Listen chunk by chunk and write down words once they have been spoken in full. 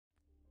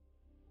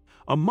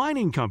a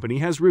mining company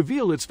has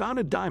revealed it's found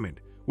a diamond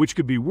which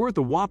could be worth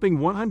a whopping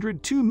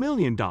 $102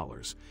 million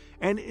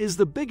and is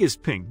the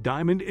biggest pink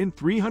diamond in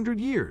 300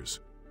 years.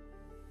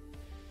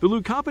 The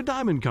Lucapa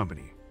Diamond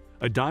Company,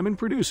 a diamond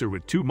producer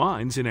with 2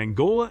 mines in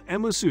Angola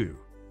and Lesotho,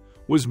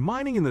 was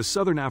mining in the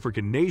southern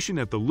African nation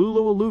at the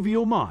Lulo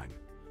alluvial mine,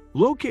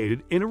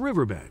 located in a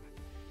riverbed.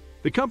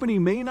 The company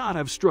may not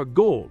have struck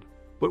gold,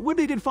 but what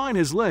they did find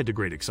has led to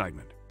great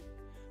excitement.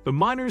 The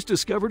miners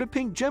discovered a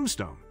pink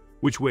gemstone,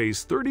 which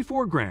weighs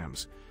 34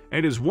 grams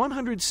and is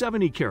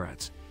 170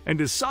 carats, and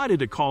decided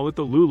to call it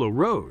the Lulo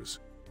Rose.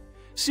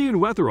 Cian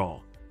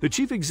Wetherall, the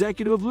chief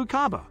executive of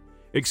Lucapa,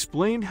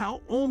 explained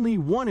how only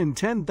 1 in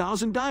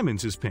 10,000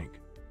 diamonds is pink.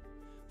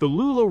 The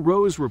Lulo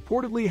Rose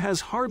reportedly has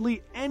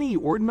hardly any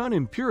or none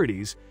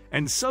impurities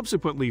and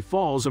subsequently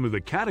falls under the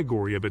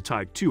category of a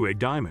Type 2A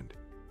diamond.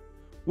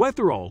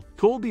 Wetherall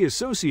told the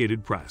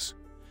Associated Press,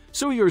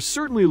 "So you're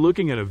certainly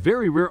looking at a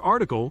very rare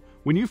article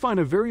when you find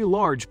a very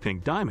large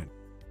pink diamond."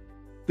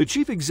 The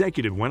chief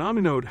executive went on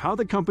to note how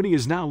the company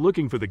is now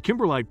looking for the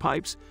kimberlite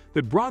pipes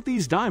that brought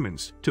these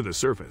diamonds to the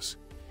surface.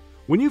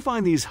 When you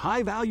find these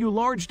high-value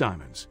large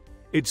diamonds,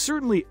 it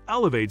certainly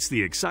elevates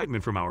the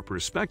excitement from our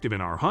perspective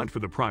in our hunt for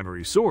the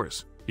primary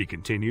source, he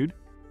continued.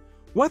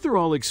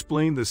 Wetherall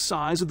explained the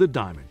size of the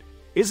diamond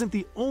isn't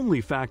the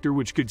only factor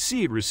which could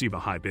see it receive a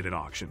high bid at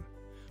auction,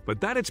 but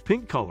that its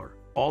pink color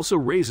also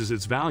raises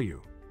its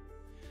value.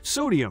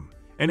 Sodium,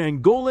 an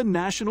Angolan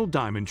national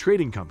diamond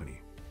trading company,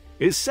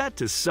 is set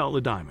to sell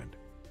a diamond.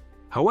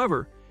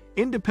 However,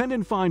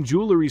 independent fine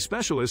jewelry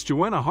specialist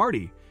Joanna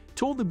Hardy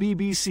told the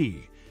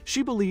BBC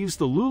she believes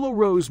the Lulo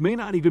Rose may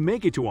not even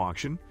make it to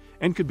auction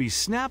and could be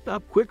snapped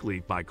up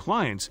quickly by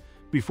clients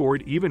before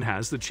it even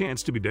has the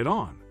chance to be bid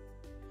on.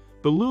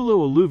 The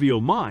Lulo alluvial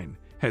mine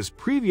has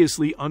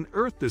previously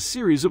unearthed a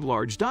series of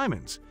large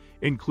diamonds,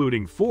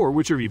 including 4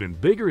 which are even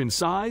bigger in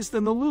size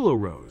than the Lulo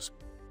Rose.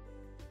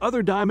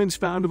 Other diamonds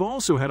found have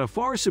also had a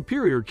far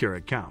superior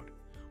carat count,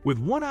 with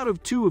 1 out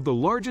of 2 of the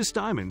largest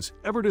diamonds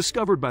ever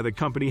discovered by the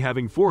company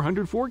having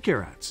 404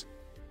 carats.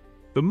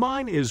 The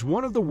mine is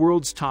one of the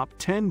world's top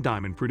 10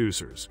 diamond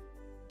producers.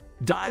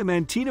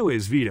 Diamantino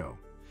Esvito,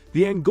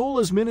 the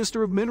Angola's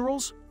Minister of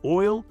Minerals,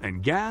 Oil,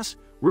 and Gas,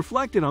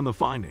 reflected on the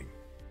finding.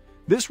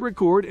 This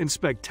record and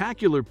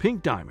spectacular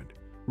pink diamond,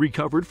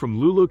 recovered from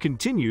Lulo,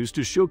 continues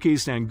to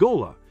showcase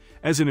Angola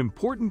as an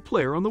important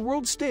player on the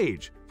world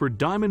stage for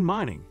diamond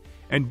mining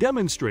and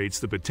demonstrates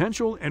the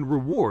potential and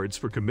rewards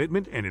for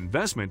commitment and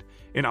investment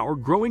in our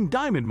growing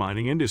diamond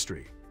mining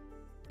industry.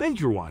 Thank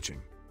you for watching.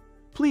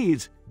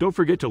 Please don't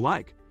forget to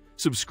like,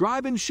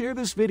 subscribe, and share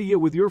this video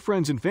with your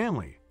friends and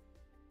family.